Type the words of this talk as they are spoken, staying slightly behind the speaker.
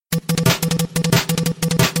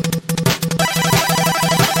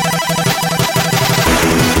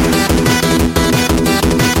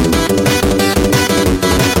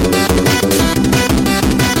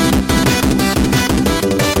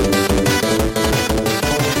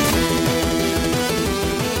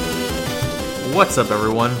What's up,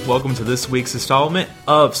 everyone? Welcome to this week's installment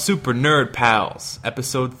of Super Nerd Pals,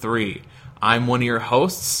 Episode 3. I'm one of your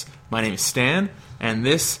hosts. My name is Stan, and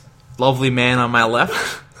this lovely man on my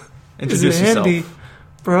left, introduce yourself. Andy,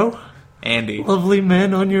 bro. Andy. Lovely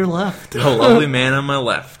man on your left. The lovely man on my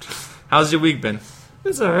left. How's your week been?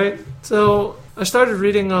 It's alright. So, I started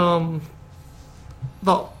reading the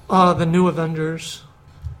New Avengers.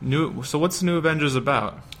 So what's the New Avengers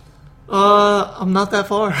about? I'm not that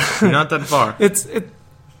far. You're not that far.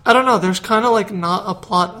 I don't know, there's kind of like not a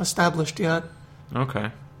plot established yet.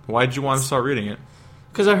 Okay. Why'd you want to start reading it?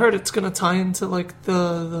 Because I heard it's going to tie into like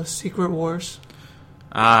the Secret Wars.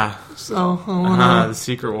 So, I wanna... the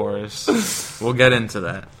Secret Wars. We'll get into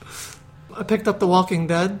that. I picked up The Walking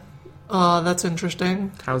Dead. That's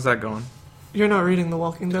interesting. How's that going? You're not reading The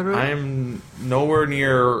Walking Dead, right? I'm nowhere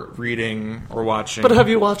near reading or watching. But have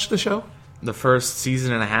you watched the show? The first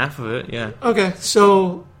season and a half of it, yeah. Okay,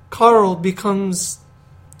 so Carl becomes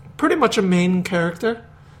pretty much a main character,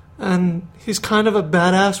 and he's kind of a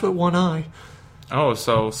badass with one eye. Oh,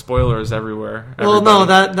 so spoilers everywhere. Well, no,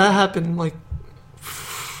 that happened like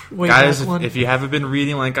way Guys, back when. if you haven't been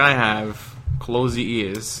reading like I have, close your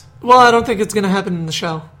ears. Well, I don't think it's going to happen in the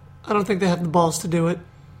show. I don't think they have the balls to do it.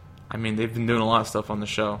 I mean, they've been doing a lot of stuff on the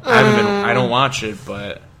show. I don't watch it,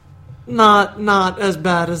 but Not as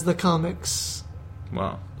bad as the comics.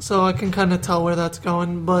 well, So I can kind of tell where that's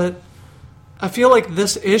going, but I feel like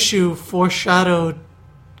this issue foreshadowed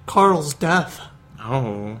Carl's death.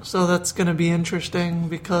 oh, So that's going to be interesting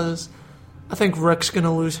because I think Rick's going to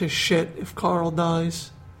lose his shit if Carl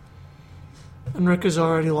dies. And Rick has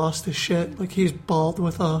already lost his shit. Like, he's bald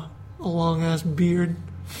with a long-ass beard,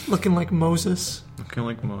 looking like Moses. looking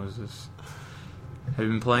like Moses. Have you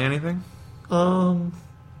been playing anything?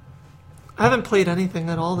 I haven't played anything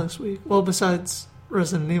at all this week. Well, besides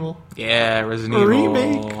Resident Evil. Yeah, Resident Evil.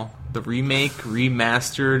 Remake. The remake,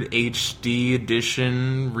 remastered, HD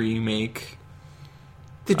edition remake.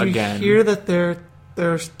 Did you Again. hear that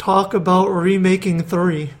there's talk about remaking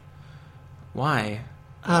 3? Why?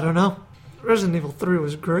 I don't know. Resident Evil 3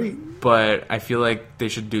 was great. But I feel like they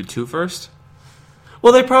should do 2 first.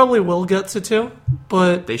 Well, they probably will get to 2,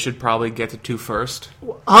 but They should probably get to 2 first.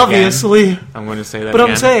 obviously. I'm going to say that But again.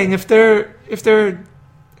 I'm saying if they're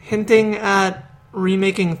hinting at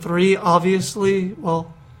remaking 3, obviously,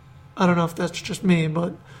 well, I don't know if that's just me,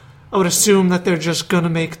 but I would assume that they're just gonna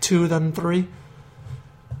make 2 then 3.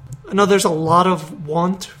 I know there's a lot of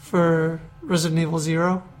want for Resident Evil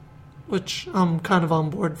 0, which I'm kind of on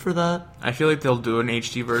board for that. I feel like they'll do an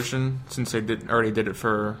HD version since they already did it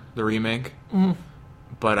for the remake. Mm.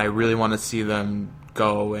 But I really want to see them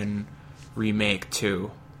go and remake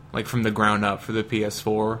 2, like from the ground up for the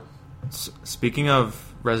PS4. Speaking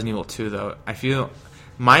of Resident Evil 2, though, I feel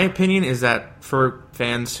my opinion is that for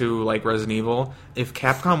fans who like Resident Evil, if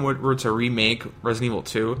Capcom were to remake Resident Evil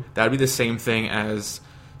 2, that would be the same thing as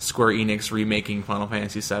Square Enix remaking Final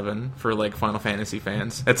Fantasy VII for like Final Fantasy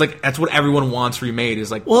fans. That's what everyone wants remade.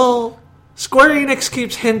 Is like, Well, Square Enix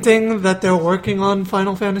keeps hinting that they're working on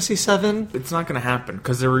Final Fantasy VII. it's not going to happen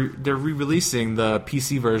because they're re-releasing the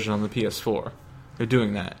PC version on the PS4. They're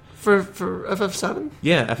doing that. For FF7?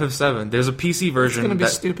 Yeah, FF7. There's a PC version gonna be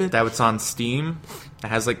stupid. that's on Steam. It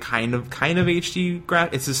has like kind of HD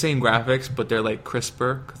It's the same graphics, but they're like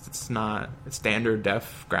crisper because it's standard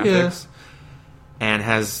def graphics, and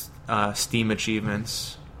has Steam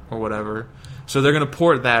achievements or whatever. So they're gonna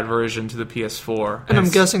port that version to the PS4, And I'm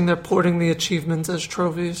guessing they're porting the achievements as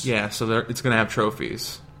trophies. yeah. So it's gonna have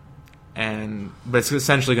trophies, but it's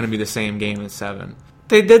essentially gonna be the same game as 7.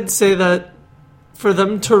 They did say that for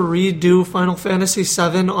them to redo Final Fantasy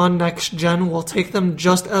VII on next gen will take them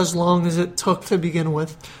just as long as it took to begin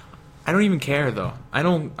with. I don't even care though. I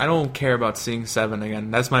don't care about seeing 7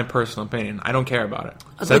 again. That's my personal opinion. I don't care about it.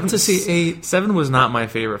 I'd like to see 8. 7 was not my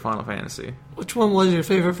favorite Final Fantasy. Which one was your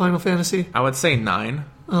favorite Final Fantasy? I would say 9.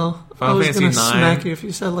 Oh, Final I was Fantasy gonna 9. smack you if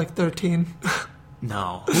you said like 13.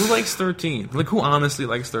 No. Who likes 13? Like, who honestly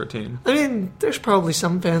likes 13? I mean, there's probably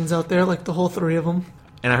some fans out there, like the whole 3 of them.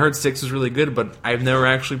 And I heard 6 was really good, but I've never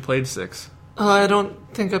actually played 6. I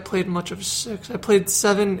don't think I played much of 6. I played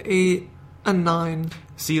 7, 8, and 9.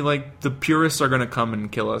 See, like, the purists are going to come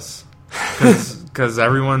and kill us. Because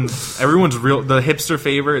everyone's real... The hipster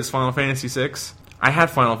favorite is Final Fantasy 6. I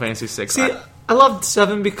had Final Fantasy 6. See, I loved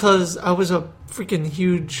 7 because I was a freaking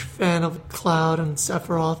huge fan of Cloud and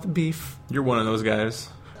Sephiroth beef. You're one of those guys.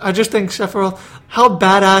 I just think Sephiroth... How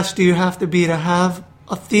badass do you have to be to have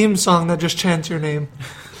a theme song that just chants your name?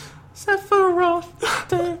 Sephiroth.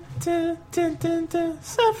 Dun, dun, dun, dun, dun,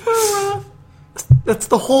 Sephiroth. That's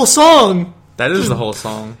the whole song. That is the whole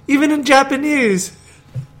song. Even in Japanese.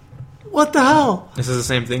 What the hell? This is the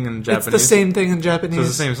same thing in Japanese. It's the same thing in Japanese. So it's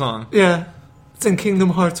the same song. Yeah. It's in Kingdom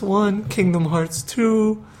Hearts 1, Kingdom Hearts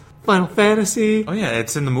 2, Final Fantasy. Oh yeah,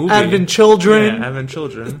 it's in the movie. Advent Children. Yeah, Advent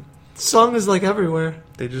Children. Song is like everywhere.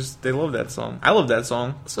 They love that song. I love that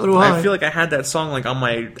song. So do I. I feel like I had that song like on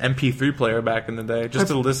my MP3 player back in the day, just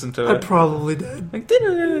to listen to I it. probably did. Like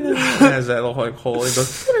it has that little like hole. It goes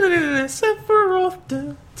Sephiroth.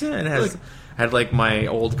 And it has had like my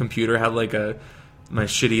old computer had like my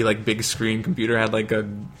shitty like big screen computer had like a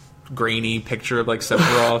grainy picture of like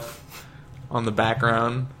Sephiroth on the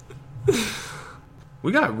background.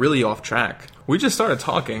 We got really off track. We just started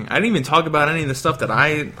talking. I didn't even talk about any of the stuff that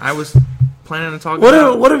I was planning to talk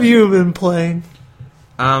about. What have you been playing?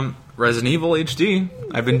 Resident Evil HD.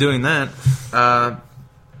 I've been doing that.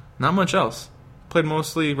 Not much else. Played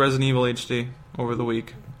mostly Resident Evil HD over the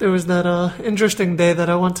week. There was that interesting day that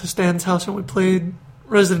I went to Stan's house and we played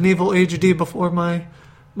Resident Evil HD before my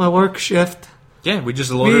work shift. Yeah, we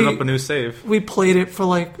just loaded up a new save. We played it for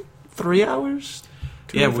like 3 hours.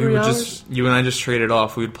 Yeah, we would you and I just traded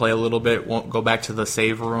off. We'd play a little bit, won't go back to the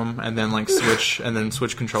save room, and then like switch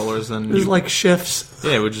controllers. And it was like shifts.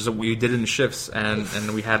 Yeah, we did it in shifts,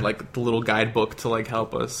 and we had like the little guidebook to like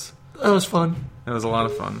help us. That was fun. It was a lot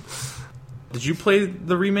of fun. Did you play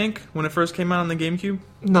the remake when it first came out on the GameCube?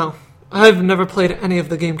 No, I've never played any of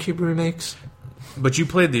the GameCube remakes. But you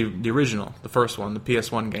played the original, the first one, the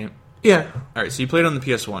PS1 game. Yeah. All right, so you played on the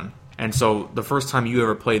PS1. And so the first time you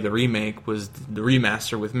ever played the remake was the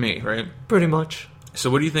remaster with me, right? Pretty much. So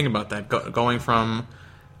what do you think about that, going from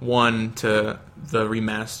 1 to the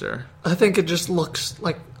remaster? I think it just looks,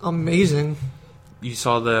 like, amazing. You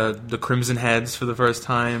saw the Crimson Heads for the first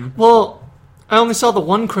time? Well, I only saw the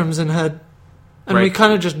one Crimson Head, and right. We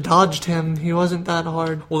kind of just dodged him. He wasn't that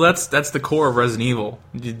hard. Well, that's the core of Resident Evil.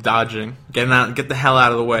 You're dodging. Get the hell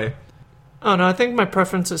out of the way. Oh, no, I think my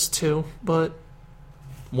preference is 2, but...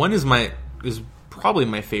 1 is probably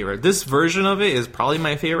my favorite. This version of it is probably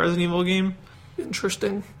my favorite Resident Evil game.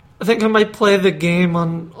 Interesting. I think I might play the game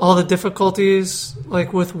on all the difficulties,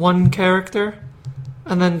 like with one character,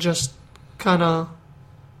 and then just kind of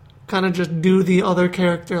just do the other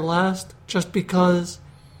character last, just because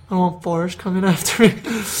I don't want Forrest coming after me.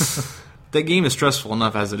 That game is stressful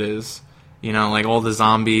enough as it is. You know, like all the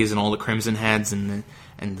zombies and all the Crimson Heads and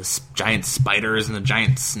the giant spiders and the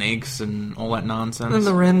giant snakes and all that nonsense. And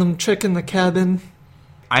the random chick in the cabin.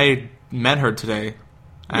 I met her today,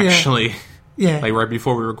 actually. Yeah. Like right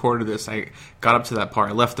before we recorded this, I got up to that part.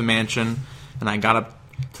 I left the mansion, and I got up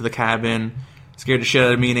to the cabin, scared the shit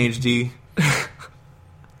out of me in HD.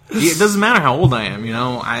 It doesn't matter how old I am, you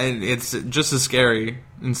know? It's just as scary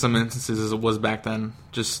in some instances as it was back then.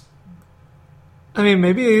 I mean,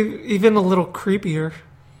 maybe even a little creepier.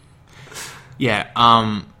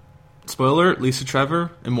 Yeah, spoiler, Lisa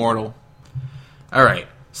Trevor, immortal. Alright,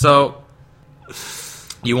 so,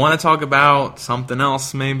 you want to talk about something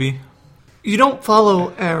else, maybe? You don't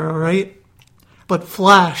follow Arrow, right? But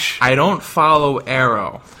Flash. I don't follow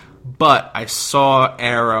Arrow, but I saw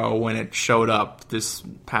Arrow when it showed up this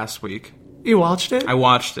past week. You watched it? I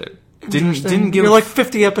watched it. Didn't give. You're like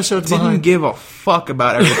 50 episodes behind. Didn't give a fuck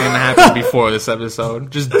about everything that happened before this episode.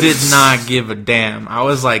 Just did not give a damn. I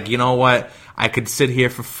was like, you know what? I could sit here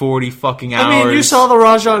for 40 fucking hours. I mean, you saw the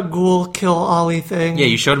Raja Ghul kill Ollie thing. Yeah,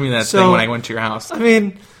 you showed me that thing when I went to your house. I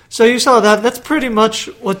mean, so you saw that. That's pretty much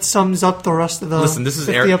what sums up the rest of the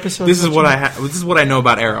 50 episodes. This is what This is what I know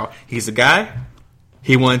about Arrow. He's a guy.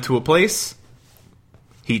 He went to a place.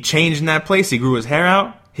 He changed in that place. He grew his hair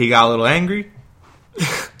out. He got a little angry.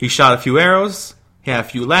 He shot a few arrows. He had a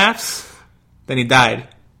few laughs. Then he died.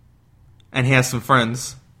 And he has some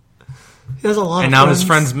friends. He has a lot of friends. And now his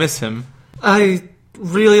friends miss him. I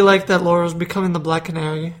really like that Laurel's becoming the Black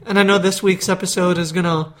Canary. And I know this week's episode is going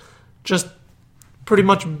to just pretty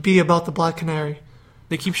much be about the Black Canary.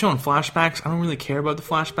 They keep showing flashbacks. I don't really care about the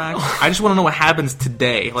flashbacks. I just want to know what happens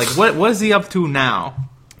today. Like, what is he up to now?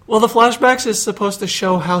 Well, the flashbacks is supposed to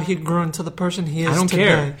show how he grew into the person he is today. I don't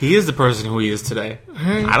care. He is the person who he is today.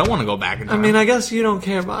 Right. I don't want to go back in time. I mean, I guess you don't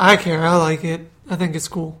care, but I care. I like it. I think it's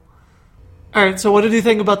cool. All right, so what did you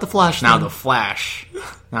think about the Flash? Now, then? the Flash.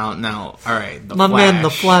 Now, all right. My man, the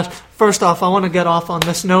Flash. First off, I want to get off on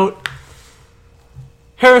this note.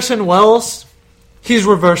 Harrison Wells, he's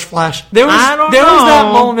Reverse Flash. There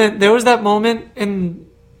was that moment in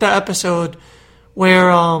the episode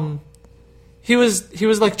where he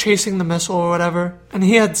was like chasing the missile or whatever, and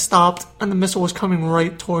he had stopped, and the missile was coming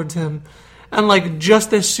right towards him, and like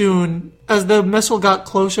just as soon as the missile got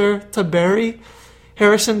closer to Barry,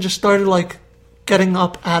 Harrison just started like getting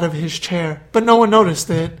up out of his chair, but no one noticed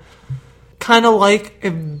it. Kind of like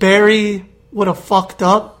if Barry would have fucked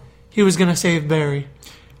up, he was going to save Barry.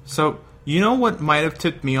 So, you know what might have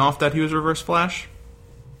tipped me off that he was Reverse Flash?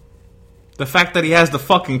 The fact that he has the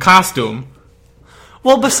fucking costume.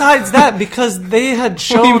 Well, besides that, because they had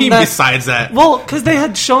shown What do you mean that... besides that? Well, because they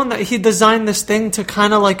had shown that he designed this thing to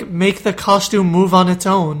kind of, like, make the costume move on its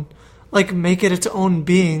own. Like, make it its own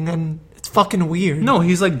being, and it's fucking weird. No,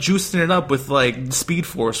 he's, like, juicing it up with, like, Speed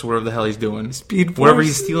Force, whatever the hell he's doing. Speed Force? Whatever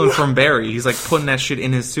he's stealing from Barry. He's, like, putting that shit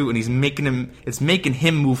in his suit, and it's making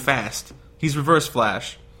him move fast. He's Reverse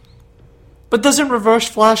Flash. But doesn't Reverse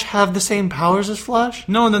Flash have the same powers as Flash?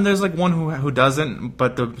 No, and then there's, like, one who doesn't,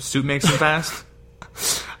 but the suit makes him fast.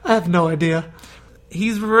 I have no idea.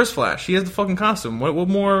 He's Reverse Flash. He has the fucking costume. What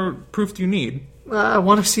more proof do you need? I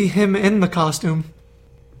want to see him in the costume.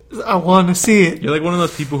 I want to see it. You're like one of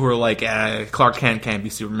those people who are like, Clark Kent can't be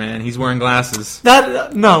Superman. He's wearing glasses.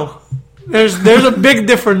 No. There's a big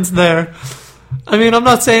difference there. I mean, I'm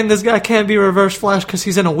not saying this guy can't be Reverse Flash because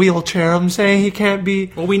he's in a wheelchair. I'm saying he can't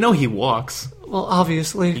be... Well, we know he walks. Well,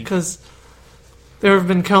 obviously, because there have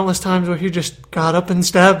been countless times where he just got up and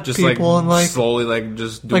stabbed Just people and like slowly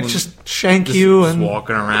just doing, just shank just you and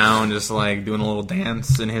walking around, just like doing a little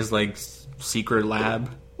dance in his like secret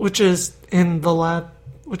lab. Which is in the lab,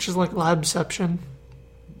 which is like Labception.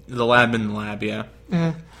 The lab in the lab, yeah.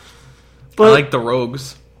 Yeah. But I like the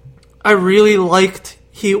Rogues. I really liked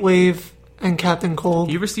Heatwave and Captain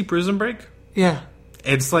Cold. You ever see Prison Break? Yeah.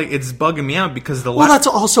 It's like it's bugging me out because Well, that's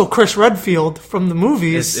also Chris Redfield from the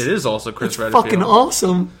movies. It is also Chris Redfield. Fucking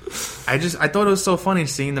awesome. I thought it was so funny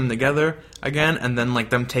seeing them together again, and then like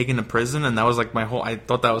them taken to prison, and that was like I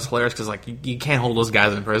thought that was hilarious because like you can't hold those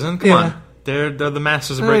guys in prison. Come on, they're the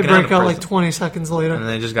masters of breaking out. They break out like 20 seconds later, and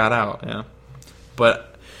they just got out. Yeah,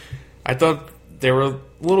 but I thought they were a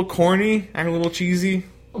little corny and a little cheesy.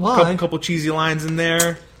 Why? Couple cheesy lines in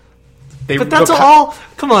there. But that's all.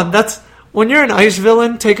 Come on, that's. When you're an ice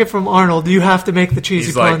villain, take it from Arnold, you have to make the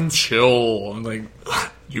cheesy puns. He's like, chill. I'm like,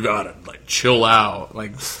 you gotta, like, chill out.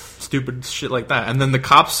 Like, stupid shit like that. And then the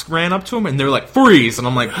cops ran up to him, and they were like, freeze! And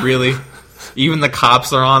I'm like, really? Even the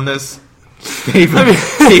cops are on this? They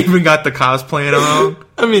even got the cops playing along?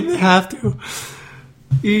 I mean, they have to.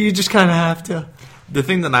 You just kind of have to. The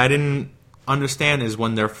thing that I didn't understand is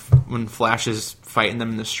when Flash is fighting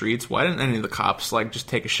them in the streets, why didn't any of the cops, like, just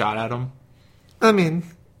take a shot at him? I mean...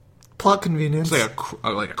 plot convenience. It's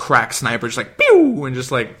like a crack sniper, just like pew, and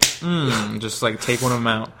just like take one of them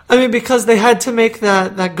out. I mean, because they had to make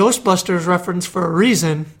that Ghostbusters reference for a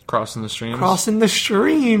reason. Crossing the streams. Crossing the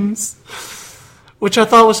streams, which I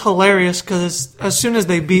thought was hilarious because as soon as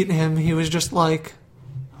they beat him, he was just like,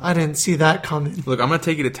 "I didn't see that coming." Look, I'm gonna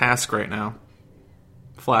take you to task right now.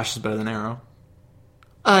 Flash is better than Arrow.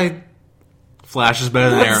 Flash is better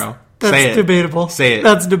than Arrow. That's debatable. Say it.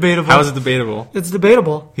 That's debatable. How is it debatable? It's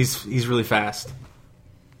debatable. He's really fast.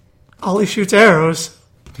 All he shoots arrows.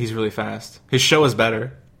 He's really fast. His show is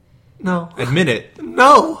better. No. Admit it.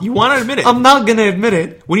 No. You want to admit it. I'm not going to admit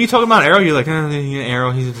it. When you talk about Arrow, you're like,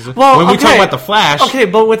 Arrow. Well, when we talk about the Flash, okay,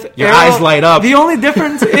 but with your Arrow, eyes light up. The only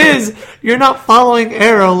difference is you're not following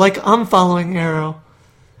Arrow like I'm following Arrow.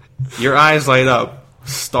 Your eyes light up.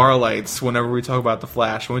 Starlights whenever we talk about the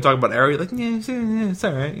Flash. When we talk about Arrow, you're like, yeah, it's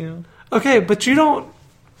all right, you know. Okay, but you don't...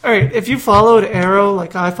 Alright, if you followed Arrow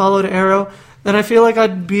like I followed Arrow, then I feel like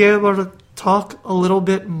I'd be able to talk a little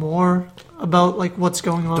bit more about like what's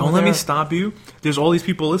going on. Don't let me stop you. There's all these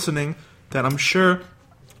people listening that I'm sure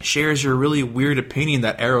shares your really weird opinion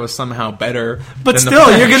that Arrow is somehow better. But than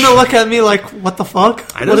still, the you're gonna look at me like, what the fuck?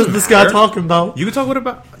 What is this guy talking about? You can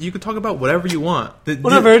talk about whatever you want.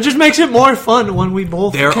 Whatever. It just makes it more fun when we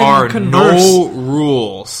both there can are converse. No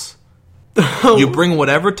rules. You bring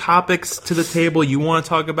whatever topics to the table you want to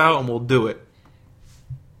talk about, and we'll do it.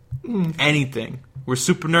 Anything. We're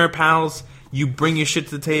super nerd pals. You bring your shit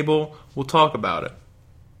to the table, we'll talk about it.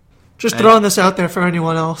 Just throwing this out there for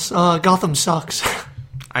anyone else. Gotham sucks.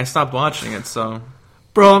 I stopped watching it, so...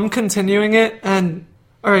 Bro, I'm continuing it, and...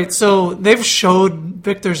 Alright, so they've showed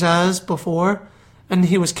Victor Zsasz before, and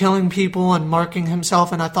he was killing people and marking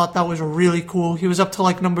himself, and I thought that was really cool. He was up to,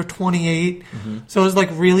 like, number 28, so it was, like,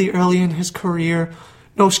 really early in his career.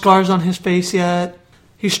 No scars on his face yet.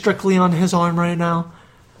 He's strictly on his arm right now.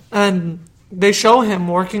 And they show him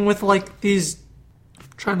working with, like, these... I'm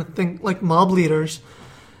trying to think, like, mob leaders.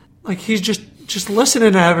 Like, he's just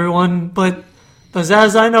listening to everyone, but... The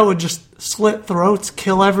Zsasz I know would just slit throats,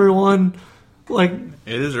 kill everyone. Like,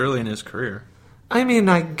 it is early in his career. I mean,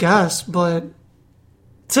 I guess, but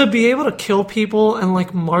to be able to kill people and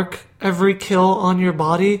like mark every kill on your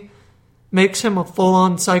body makes him a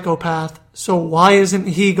full-on psychopath. So why isn't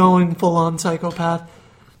he going full-on psychopath?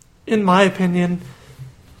 In my opinion,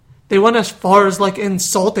 they went as far as like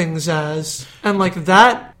insulting Zaz, and like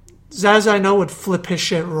that Zaz I know would flip his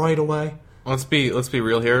shit right away. Let's be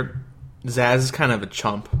real here. Zaz is kind of a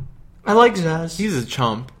chump. I like Zaz. He's a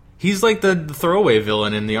chump. He's like the throwaway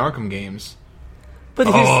villain in the Arkham games. But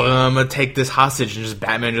I'm gonna take this hostage, and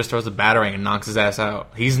Batman just throws a batarang and knocks his ass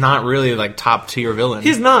out. He's not really like top tier villain.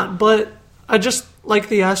 He's not, but I just like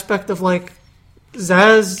the aspect of like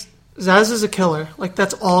Zaz is a killer. Like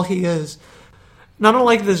that's all he is. And I don't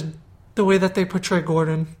like the way that they portray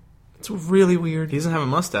Gordon. It's really weird. He doesn't have a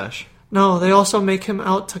mustache. No, they also make him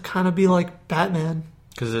out to kind of be like Batman.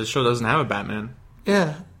 Because the show doesn't have a Batman.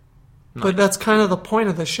 Yeah. No. But that's kind of the point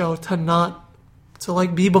of the show, to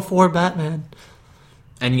like be before Batman.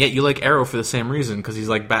 And yet you like Arrow for the same reason, because he's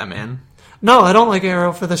like Batman. No, I don't like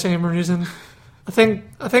Arrow for the same reason. I think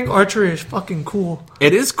Archery is fucking cool.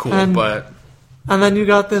 It is cool, but... And then you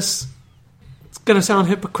got this, it's going to sound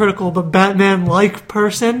hypocritical, but Batman-like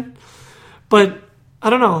person. But, I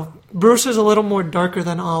don't know, Bruce is a little more darker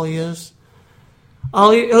than Ollie is.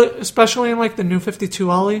 Ollie, especially in like the New 52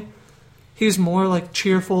 Ollie, he's more like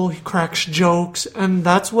cheerful, he cracks jokes, and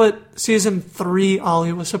that's what Season 3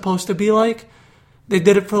 Ollie was supposed to be like. They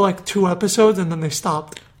did it for like 2 episodes and then they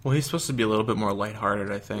stopped. Well, he's supposed to be a little bit more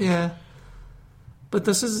lighthearted, I think. Yeah. But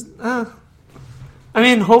this is... I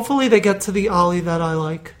mean, hopefully they get to the Ollie that I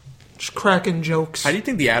like. Just cracking jokes. How do you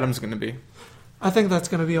think the Atom's going to be? I think that's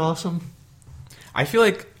going to be awesome. I feel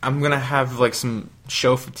like I'm going to have like some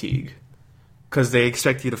show fatigue. Because they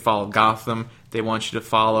expect you to follow Gotham. They want you to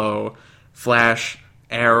follow Flash,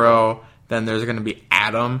 Arrow... Then there's going to be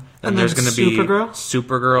Atom. Then there's going to be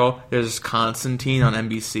Supergirl. There's Constantine on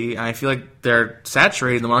NBC. And I feel like they're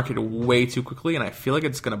saturating the market way too quickly, and I feel like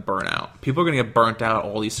it's going to burn out. People are going to get burnt out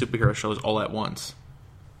all these superhero shows all at once.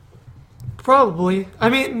 Probably. I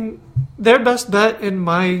mean, their best bet, in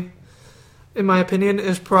my opinion,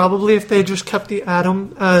 is probably if they just kept the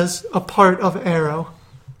Atom as a part of Arrow.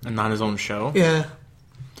 And not his own show? Yeah.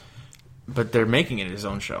 But they're making it his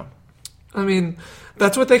own show. I mean,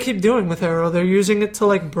 that's what they keep doing with Arrow. They're using it to,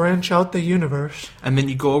 like, branch out the universe. And then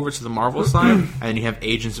you go over to the Marvel side, and you have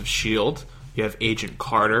Agents of S.H.I.E.L.D., you have Agent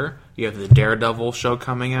Carter, you have the Daredevil show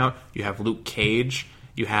coming out, you have Luke Cage,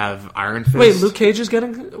 you have Iron Fist. Wait, Luke Cage is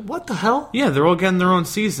getting... What the hell? Yeah, they're all getting their own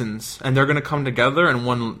seasons, and they're going to come together in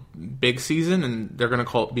one big season, and they're going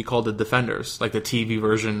to be called the Defenders, like the TV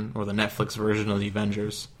version or the Netflix version of the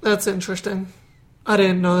Avengers. That's interesting. I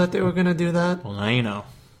didn't know that they were going to do that. Well, now you know.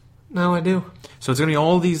 Now I do. So it's going to be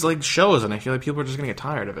all these like shows, and I feel like people are just going to get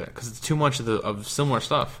tired of it because it's too much of similar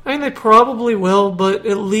stuff. I mean, they probably will, but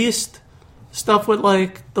at least stuff with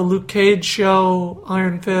like the Luke Cage show,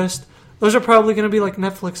 Iron Fist, those are probably going to be like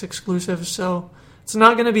Netflix exclusives, so it's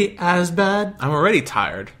not going to be as bad. I'm already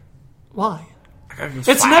tired. Why?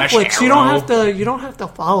 It's Netflix. Arrow. You don't have to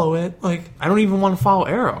follow it. Like, I don't even want to follow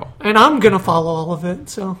Arrow, and I'm going to follow all of it.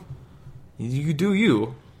 So you do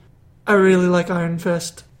you. I really like Iron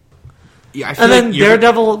Fist. Yeah, I feel and then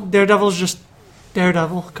like Daredevil's just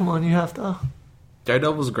Daredevil. Come on, you have to.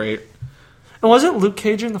 Daredevil's great. And wasn't Luke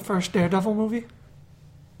Cage in the first Daredevil movie?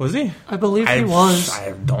 Was he? I believe he was.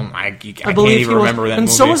 I can't believe even remember that and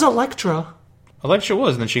movie. So was Elektra. Elektra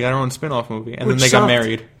was, and then she got her own spin-off movie. And Which then they sucked. got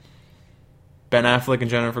married. Ben Affleck and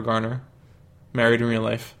Jennifer Garner. Married in real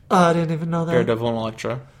life. I didn't even know that. Daredevil and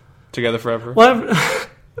Elektra. Together forever. Well,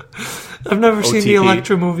 I've never seen the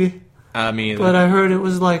Elektra movie. Me either. But I heard it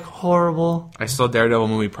was, like, horrible. I saw Daredevil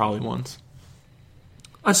movie probably once.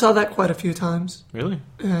 I saw that quite a few times. Really?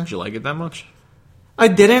 Yeah. Did you like it that much? I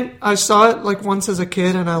didn't. I saw it, like, once as a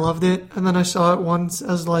kid, and I loved it. And then I saw it once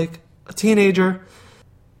as, like, a teenager.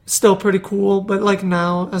 Still pretty cool, but, like,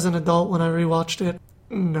 now, as an adult, when I rewatched it,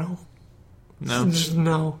 no. No? Just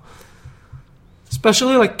no.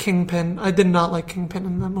 Especially, like, Kingpin. I did not like Kingpin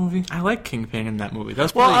in that movie. I like Kingpin in that movie.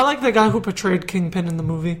 Well, I like the guy who portrayed Kingpin in the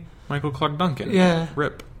movie. Michael Clark Duncan. Yeah.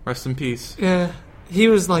 RIP. Rest in peace. Yeah. He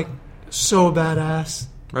was, like, so badass.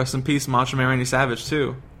 Rest in peace, Macho Man Randy Savage,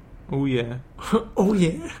 too. Oh, yeah. Oh,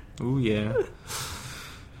 yeah. Oh, yeah.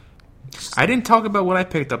 I didn't talk about what I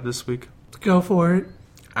picked up this week. Go for it.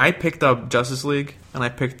 I picked up Justice League, and I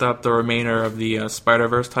picked up the remainder of the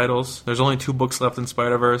Spider-Verse titles. There's only 2 books left in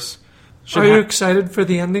Spider-Verse. Are you excited for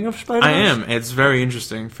the ending of Spider-Verse? I am. It's very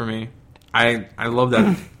interesting for me. I love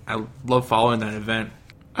that. I love following that event.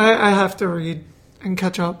 I have to read and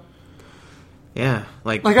catch up. Yeah,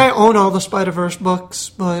 like I own all the Spider-Verse books,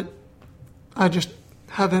 but I just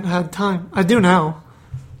haven't had time. I do now,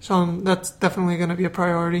 so that's definitely going to be a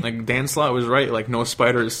priority. Like Dan Slott was right. Like no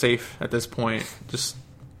spider is safe at this point. Just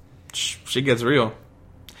shit gets real.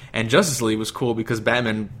 And Justice League was cool because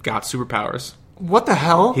Batman got superpowers. What the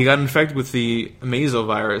hell? He got infected with the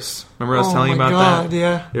Amazovirus. Remember I was telling you about that?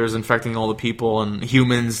 Yeah. It was infecting all the people, and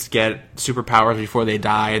humans get superpowers before they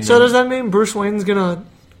die. And So does that mean Bruce Wayne's gonna,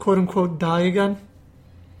 quote-unquote, die again?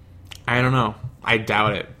 I don't know. I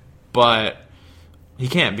doubt it. But he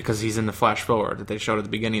can't, because he's in the flash forward that they showed at the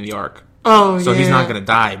beginning of the arc. Oh, So yeah. he's not going to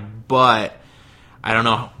die. But I don't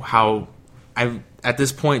know how... at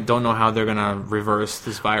this point, don't know how they're going to reverse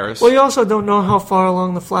this virus. Well, you also don't know how far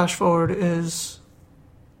along the flash forward is.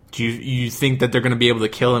 Do you think that they're going to be able to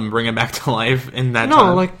kill him and bring him back to life in that No,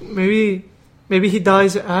 time? like, maybe he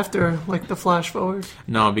dies after, like, the flash forward.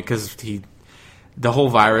 No, because the whole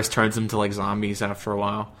virus turns them to like zombies after a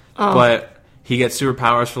while. Oh. But he gets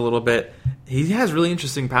superpowers for a little bit. He has really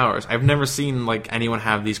interesting powers. I've never seen like anyone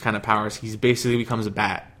have these kind of powers. He basically becomes a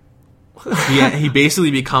bat. He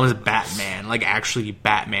basically becomes Batman, like actually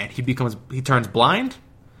Batman. He turns blind,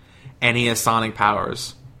 and he has sonic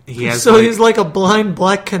powers. He's like a blind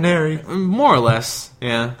black canary. more or less,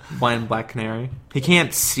 yeah, blind black canary. He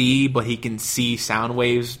can't see, but he can see sound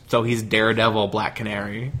waves. So he's Daredevil Black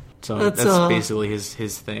Canary. So that's basically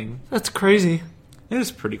his thing. That's crazy. It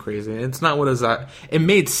is pretty crazy. It's not what is that. It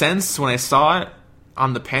made sense when I saw it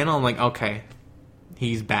on the panel. I'm like, okay,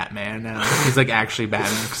 he's Batman now. He's like actually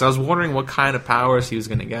Batman, because I was wondering what kind of powers he was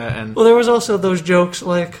going to get. And Well, there was also those jokes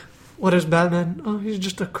like, what is Batman? Oh, he's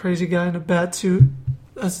just a crazy guy in a bat suit.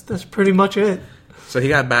 That's pretty much it. so he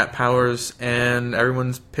got bat powers, and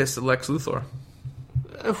everyone's pissed at Lex Luthor.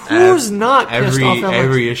 Who's not pissed off at Lex?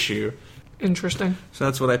 Every issue. Interesting. So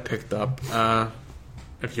that's what I picked up.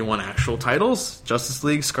 If you want actual titles, Justice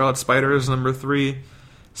League, Scarlet Spider is number 3,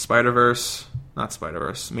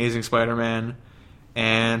 Amazing Spider-Man,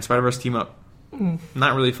 and Spider-Verse Team Up.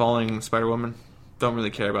 Not really following Spider-Woman. Don't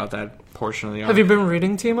really care about that portion of the arc. Have you been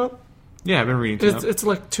reading Team Up? Yeah, I've been reading Team Up. It's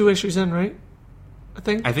like 2 issues in, right? I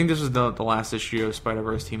think. I think this is the last issue of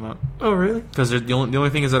Spider-Verse Team Up. Oh, really? Because the only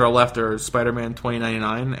things that are left are Spider-Man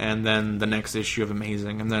 2099 and then the next issue of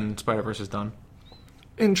Amazing, and then Spider-Verse is done.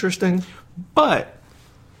 Interesting. But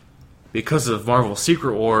because of Marvel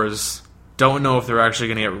Secret Wars, don't know if they're actually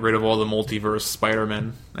going to get rid of all the multiverse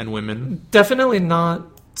Spider-Men and women. Definitely not.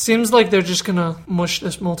 Seems like they're just gonna mush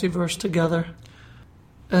this multiverse together.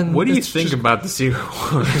 And What do you think about the Secret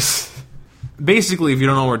Wars? Basically, if you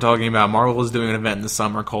don't know what we're talking about, Marvel is doing an event in the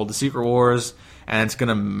summer called the Secret Wars, and it's going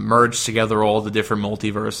to merge together all the different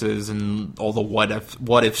multiverses and all the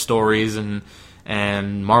what if stories and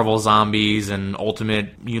Marvel Zombies and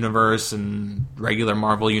Ultimate Universe and regular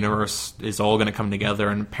Marvel Universe is all going to come together,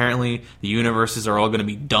 and apparently the universes are all going to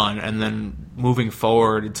be done, and then moving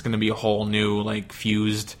forward it's going to be a whole new like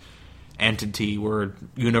fused entity where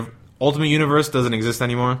Ultimate Universe doesn't exist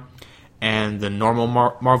anymore, and the normal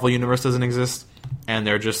Marvel Universe doesn't exist, and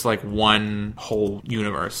they're just like one whole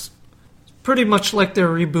universe. Pretty much like they're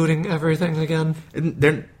rebooting everything again.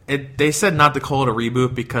 They said not to call it a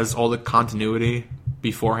reboot because all the continuity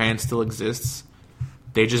beforehand still exists.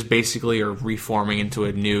 They just basically are reforming into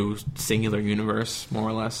a new singular universe, more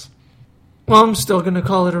or less. Well, I'm still gonna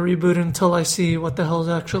call it a reboot until I see what the hell's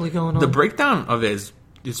actually going on. The breakdown of it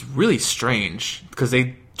is really strange because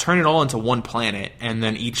they turn it all into one planet, and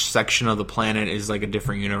then each section of the planet is like a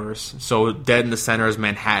different universe. So dead in the center is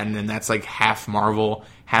Manhattan, and that's like half Marvel,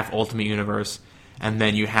 half Ultimate Universe. And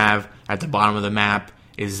then you have at the bottom of the map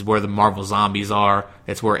is where the Marvel Zombies are.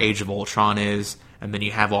 That's where Age of Ultron is. And then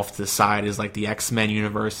you have off to the side is like the X-Men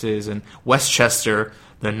universes, and Westchester,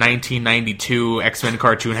 the 1992 X-Men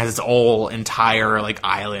cartoon, has its whole entire like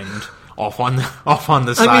island off on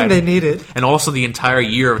the side. I mean, they need it, and also the entire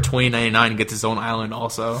year of 2099 gets its own island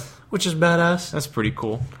also, which is badass. That's pretty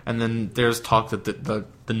cool. And then there's talk that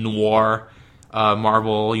the noir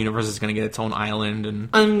Marvel universe is going to get its own island, and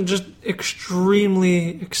I'm just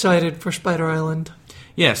extremely excited for Spider Island.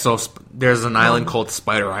 Yeah, so there's an island called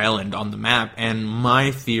Spider Island on the map, and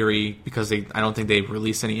my theory, because I don't think they've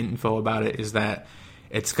released any info about it, is that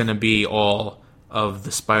it's going to be all of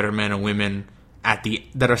the Spider-Man and women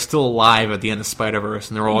that are still alive at the end of Spider-Verse,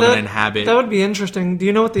 and they're all going to inhabit. That would be interesting. Do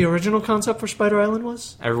you know what the original concept for Spider Island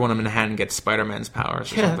was? Everyone in Manhattan gets Spider-Man's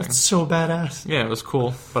powers or yeah, something. It's so badass. Yeah, it was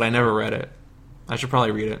cool, but I never read it. I should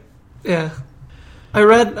probably read it. Yeah.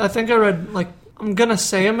 I think I read, like, I'm going to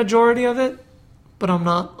say a majority of it, but I'm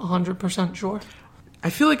not 100% sure. I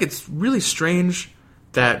feel like it's really strange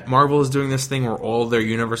that Marvel is doing this thing where all their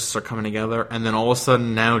universes are coming together, and then all of a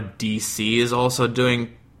sudden now DC is also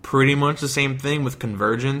doing pretty much the same thing with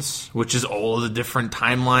Convergence, which is all the different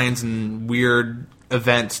timelines and weird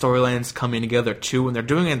event storylines coming together too, and they're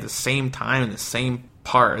doing it at the same time in the same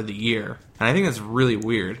part of the year. And I think that's really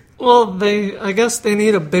weird. Well, I guess they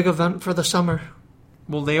need a big event for the summer.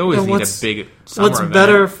 Well, they always And need a what's- big summer What's event.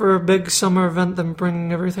 better for a big summer event than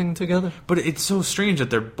bringing everything together? But it's so strange that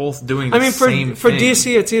they're both doing the I mean, same for thing.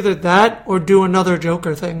 DC, it's either that or do another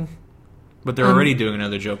Joker thing. But they're already doing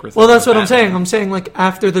another Joker thing. Well, that's with what I'm saying. Batman. I'm saying, like,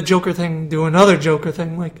 after the Joker thing, do another Joker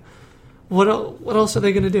thing. Like, what else are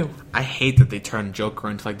they going to do? I hate that they turned Joker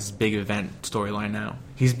into like this big event storyline now.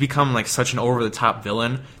 He's become like such an over-the-top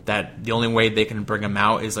villain that the only way they can bring him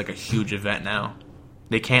out is like a huge event now.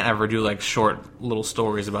 They can't ever do like short little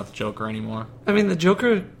stories about the Joker anymore. I mean, the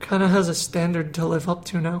Joker kind of has a standard to live up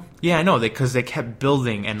to now. Yeah, I know, because they kept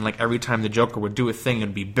building, and like every time the Joker would do a thing,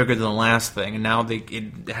 it'd be bigger than the last thing, and now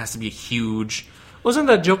it has to be huge. Wasn't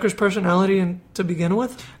that Joker's personality to begin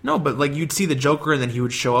with? No, but like you'd see the Joker, and then he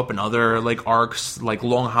would show up in other like arcs, like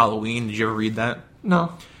Long Halloween. Did you ever read that?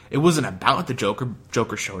 No. It wasn't about the Joker.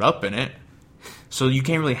 Joker showed up in it, so you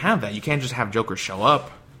can't really have that. You can't just have Joker show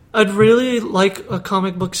up. I'd really like a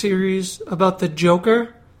comic book series about the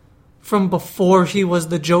Joker from before he was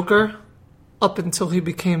the Joker up until he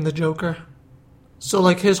became the Joker. So,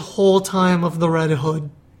 like, his whole time of the Red Hood.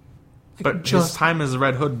 Like, But his time as the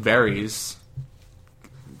Red Hood varies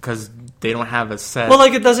because they don't have a set. Well,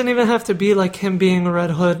 like, it doesn't even have to be, like, him being a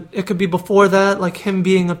Red Hood. It could be before that, like, him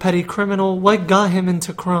being a petty criminal. What got him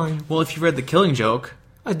into crime? Well, if you read The Killing Joke,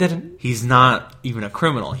 I didn't. he's not even a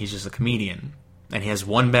criminal. He's just a comedian. And he has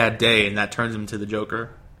one bad day, and that turns him to the Joker.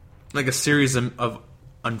 Like a series of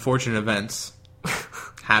unfortunate events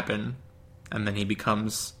happen, and then he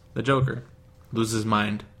becomes the Joker. Loses his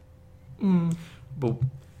mind. But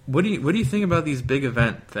what do you think about these big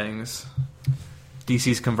event things?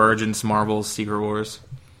 DC's Convergence, Marvel's Secret Wars.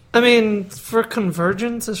 I mean, for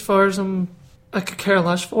Convergence, as far as I could care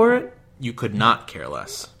less for it. You could not care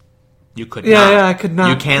less. You could Yeah, not. yeah, I could not.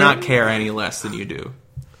 You cannot care any less than you do.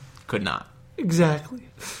 Could not. Exactly.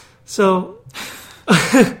 So,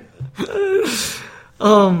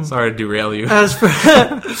 Sorry to derail you.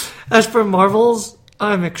 as for Marvels,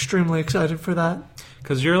 I'm extremely excited for that.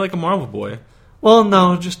 Because you're like a Marvel boy. Well,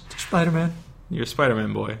 no, just Spider-Man. You're a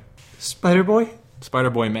Spider-Man boy. Spider-Boy?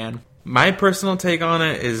 Spider-Boy man. My personal take on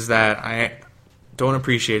it is that I don't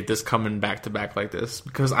appreciate this coming back to back like this.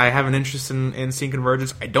 Because I have an interest in seeing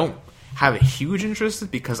Convergence. I don't have a huge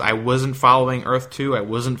interest because I wasn't following Earth 2. I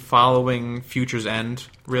wasn't following Future's End,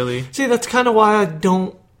 really. See, that's kind of why I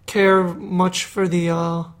don't care much for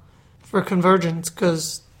the for Convergence,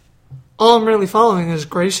 because all I'm really following is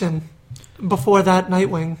Grayson. Before that,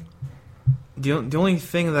 Nightwing. The only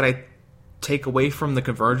thing that I take away from the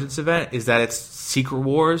Convergence event is that it's Secret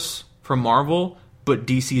Wars from Marvel, but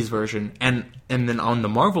DC's version. And then on the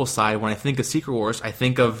Marvel side, when I think of Secret Wars, I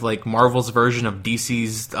think of like Marvel's version of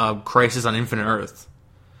DC's Crisis on Infinite Earth.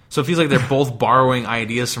 So it feels like they're both borrowing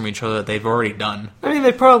ideas from each other that they've already done. I mean,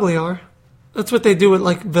 they probably are. That's what they do with,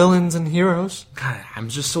 like, villains and heroes. God, I'm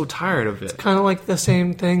just so tired of it. Kind of like the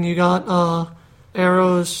same thing. You got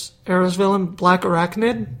Arrow's villain, Black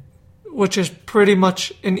Arachnid, which is pretty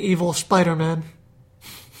much an evil Spider-Man.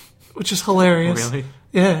 Which is hilarious. Really?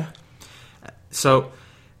 Yeah. So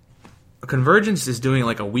Convergence is doing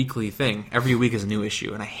like a weekly thing. Every week is a new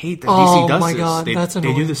issue, and I hate that Oh DC does my this. God, that's they do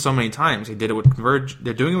annoying. this so many times. They did it with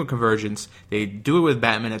They're doing it with Convergence. They do it with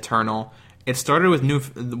Batman Eternal. It started with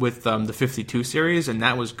the 52 series, and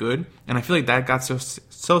that was good. And I feel like that got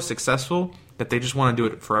so successful that they just want to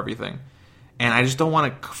do it for everything. And I just don't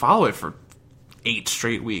want to follow it for 8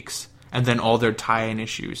 straight weeks. And then all their tie-in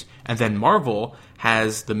issues. And then Marvel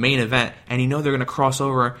has the main event, and you know they're going to cross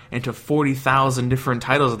over into 40,000 different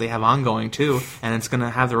titles that they have ongoing too, and it's going to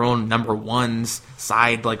have their own number ones,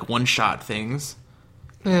 side like one-shot things.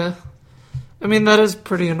 Yeah. I mean, that is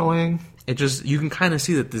pretty annoying. It just, you can kind of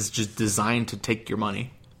see that this is just designed to take your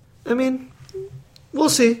money. I mean, we'll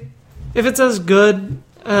see. If it's as good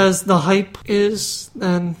as the hype is,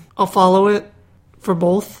 then I'll follow it for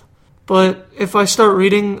both. But if I start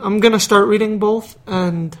reading, I'm going to start reading both,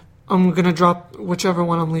 and I'm going to drop whichever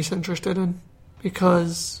one I'm least interested in,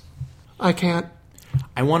 because I can't.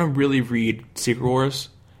 I want to really read Secret Wars,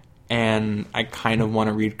 and I kind of want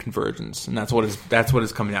to read Convergence, and that's what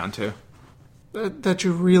it's coming down to. That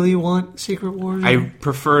you really want Secret Wars? I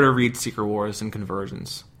prefer to read Secret Wars and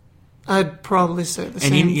Convergence. I'd probably say the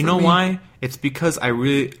same. And you for know me. why? It's because a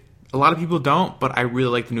lot of people don't, but I really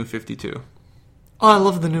like the New 52. Oh, I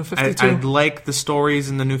love the New 52. I like the stories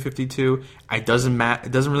in the New 52. It doesn't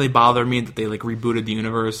really bother me that they like rebooted the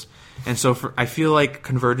universe. And so I feel like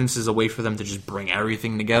Convergence is a way for them to just bring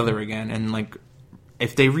everything together again. And like,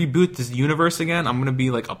 if they reboot this universe again, I'm gonna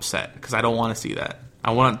be like upset because I don't want to see that.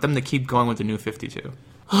 I want them to keep going with the New 52.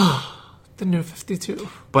 The New 52.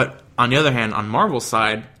 But on the other hand, on Marvel's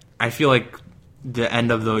side, I feel like the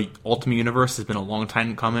end of the Ultimate Universe has been a long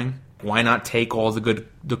time coming. Why not take all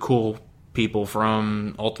the cool people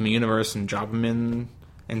from Ultimate Universe and drop them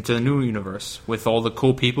into the new universe with all the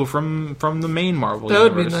cool people from the main Marvel That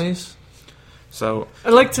universe? would be nice. So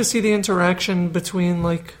I'd like to see the interaction between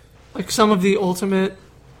like some of the Ultimate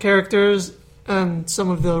characters and some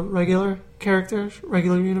of the regular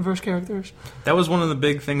universe characters. that was one of the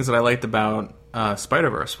big things that I liked about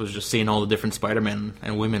Spider-Verse, was just seeing all the different Spider-Men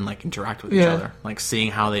and women like interact with each Yeah. other, like seeing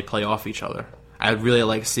how they play off each other. I really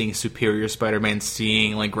like seeing Superior Spider-Man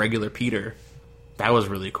seeing like regular Peter. That was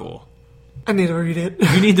really cool. I need to read it.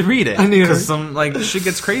 You need to read it I need to because read- some like shit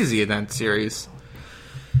gets crazy in that series.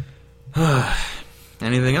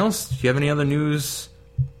 Anything else? Do you have any other news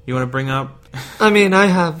you want to bring up? I mean,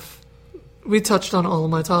 we touched on all of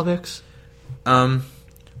my topics.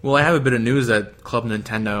 Well, I have a bit of news that Club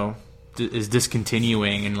Nintendo is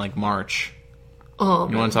discontinuing in like March. Oh,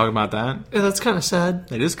 You want to talk about that? yeah, that's kind of sad.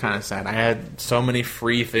 It is kind of sad. I had so many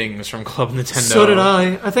free things from Club Nintendo. So did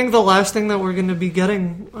I. I think the last thing that we're going to be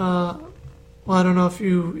getting, well, I don't know if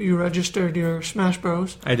you registered your Smash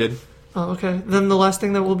Bros. I did. Oh, okay. Then the last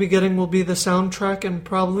thing that we'll be getting will be the soundtrack and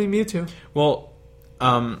probably Mewtwo. Well,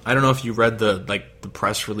 I don't know if you read the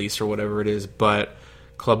press release or whatever it is, but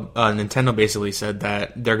Nintendo basically said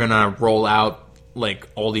that they're gonna roll out like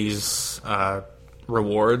all these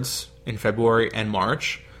rewards in February and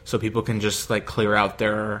March, so people can just like clear out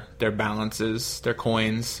their balances, their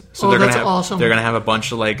coins. So Oh, they're that's gonna have, awesome. They're gonna have a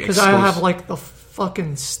bunch of like Because I have like the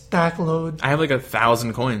fucking stack load. I have like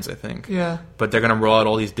 1,000 coins, I think. Yeah. But they're gonna roll out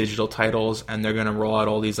all these digital titles, and they're gonna roll out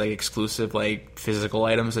all these like exclusive like physical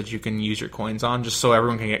items that you can use your coins on, just so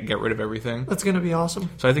everyone can get rid of everything. That's going to be awesome.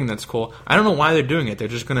 So I think that's cool. I don't know why they're doing it. They're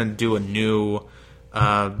just gonna do a new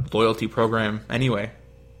loyalty program anyway.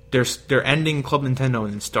 They're ending Club Nintendo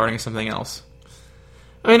and then starting something else.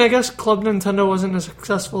 I mean, I guess Club Nintendo wasn't as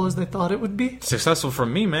successful as they thought it would be. Successful for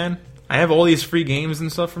me, man. I have all these free games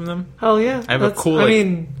and stuff from them. Hell yeah. I have a cool, I like-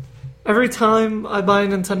 mean, every time I buy a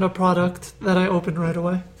Nintendo product, that I open right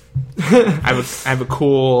away. I have a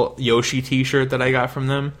cool Yoshi T-shirt that I got from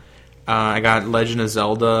them. I got Legend of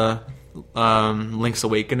Zelda, Link's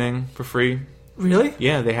Awakening for free. Really?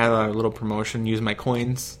 Yeah, they had a little promotion. Use my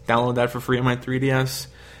coins, download that for free on my 3DS,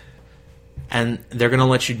 and they're gonna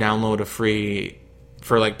let you download a free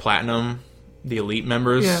for like Platinum, the Elite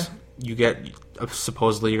members. Yeah. You get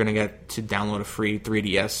supposedly you're gonna get to download a free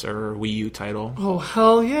 3DS or Wii U title. Oh,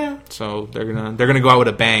 hell yeah. So they're gonna go out with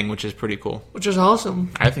a bang, which is pretty cool. Which is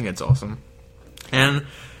awesome. I think it's awesome. And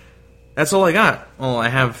that's all I got. Well, I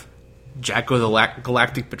have Jacko the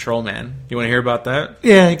Galactic Patrolman. You want to hear about that?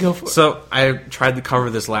 Yeah, go for it. So I tried to cover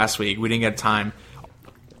this last week. We didn't get time.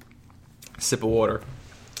 Sip of water.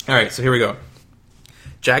 All right, so here we go.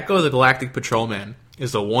 Jacko the Galactic Patrolman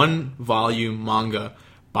is a one-volume manga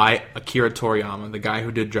by Akira Toriyama, the guy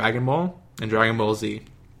who did Dragon Ball and Dragon Ball Z.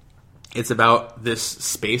 It's about this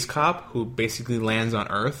space cop who basically lands on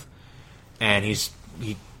Earth, and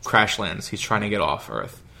he crash lands. He's trying to get off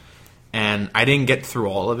Earth. And I didn't get through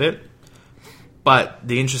all of it, but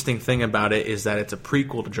the interesting thing about it is that it's a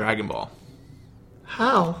prequel to Dragon Ball.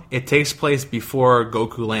 How? It takes place before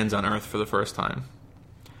Goku lands on Earth for the first time.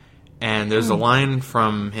 And there's a line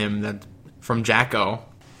from Jacko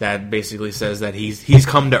that basically says that he's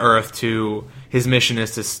come to Earth to... His mission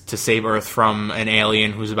is to save Earth from an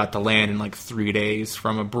alien who's about to land in like 3 days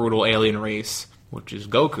from a brutal alien race, which is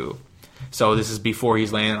Goku. So this is before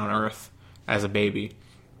he's landing on Earth as a baby.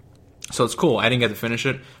 So it's cool. I didn't get to finish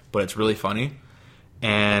it, but it's really funny.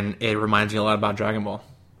 And it reminds me a lot about Dragon Ball.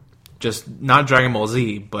 Just not Dragon Ball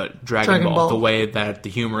Z, but Dragon Ball. The way that the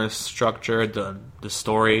humor is structured, the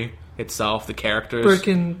story itself, the characters.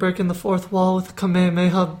 Breaking the fourth wall with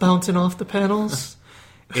Kamehameha bouncing off the panels.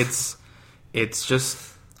 It's just...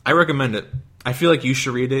 I recommend it. I feel like you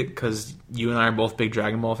should read it because you and I are both big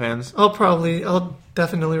Dragon Ball fans. I'll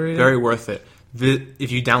definitely read it. Very worth it.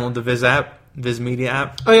 If you download the Viz Media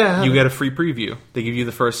app, Oh, yeah, I have you it. get a free preview. They give you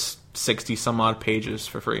the first 60 some odd pages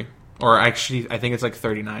for free. Or actually, I think it's like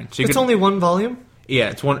 39. So It's only one volume?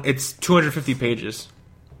 Yeah, it's 250 pages.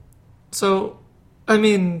 So, I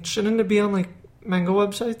mean, shouldn't it be on, like, manga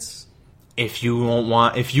websites? If you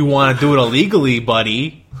want to do it illegally,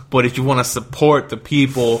 buddy, but if you want to support the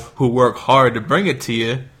people who work hard to bring it to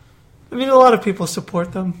you, I mean, a lot of people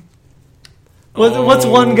support them. What's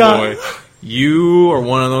one guy? boy. You are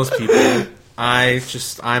one of those people.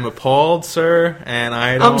 I'm appalled, sir, and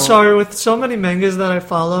I don't... I'm sorry, with so many mangas that I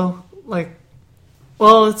follow, like,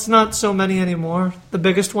 well, it's not so many anymore. The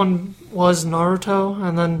biggest one was Naruto,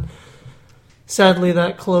 and then sadly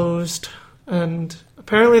that closed. And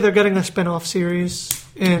apparently they're getting a spin-off series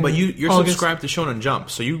in But you're August. subscribed to Shonen Jump,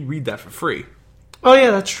 so you read that for free. Oh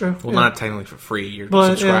yeah, that's true. Well, Yeah. not technically for free. You're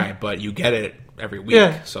But, subscribed, yeah. but you get it every week.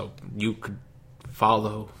 Yeah. So you could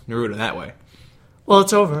follow Naruto that way. Well,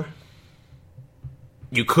 it's over.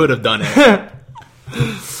 You could have done it.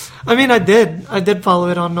 I mean, I did follow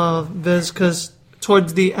it on Viz because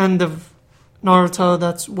towards the end of Naruto,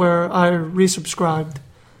 that's where I resubscribed,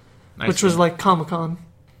 which was like Comic-Con.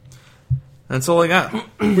 That's all I got.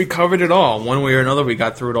 We covered it all. One way or another, we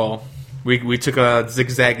got through it all. We took a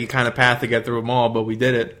zigzaggy kind of path to get through them all, but we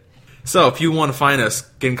did it. So if you want to find us,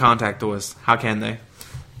 get in contact with us. How can they?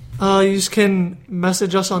 You just can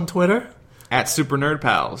message us on Twitter, At Super Nerd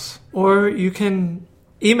Pals. or you can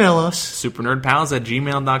email us.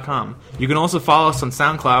 supernerdpals@gmail.com. You can also follow us on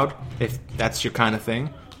SoundCloud, if that's your kind of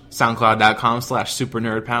thing.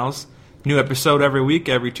 SoundCloud.com/supernerdpals. New episode every week,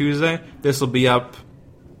 every Tuesday. This will be up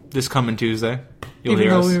this coming Tuesday. You'll Even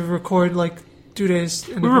hear though us. we record like 2 days.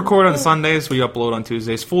 We record on Sundays, we upload on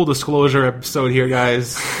Tuesdays. Full disclosure episode here,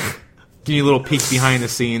 guys. Give you a little peek behind the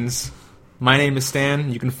scenes. My name is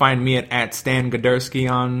Stan. You can find me at Stan Godersky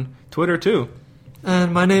on Twitter, too.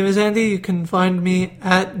 And my name is Andy. You can find me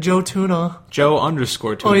at Joe Tuna.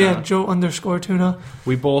 Joe_Tuna. Oh yeah, Joe_Tuna.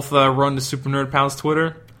 We both run the Super Nerd Pals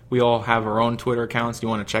Twitter. We all have our own Twitter accounts. You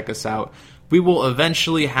want to check us out. We will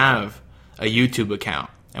eventually have a YouTube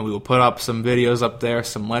account. And we will put up some videos up there,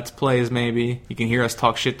 some Let's Plays maybe. You can hear us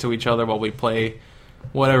talk shit to each other while we play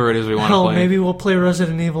whatever it is we want to Hell, play. maybe we'll play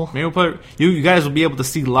Resident Evil. Maybe we'll play. You guys will be able to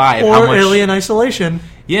see live Or how much. Alien Isolation.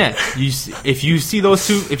 Yeah, if you see those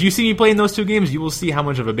two, if you see me playing those two games, you will see how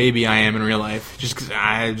much of a baby I am in real life. Just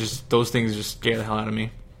because those things just scare the hell out of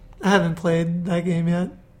me. I haven't played that game yet.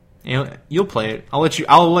 You'll play it. I'll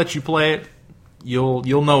let you play it. You'll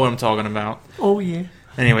know what I'm talking about. Oh yeah.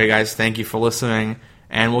 Anyway, guys, thank you for listening,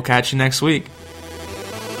 and we'll catch you next week.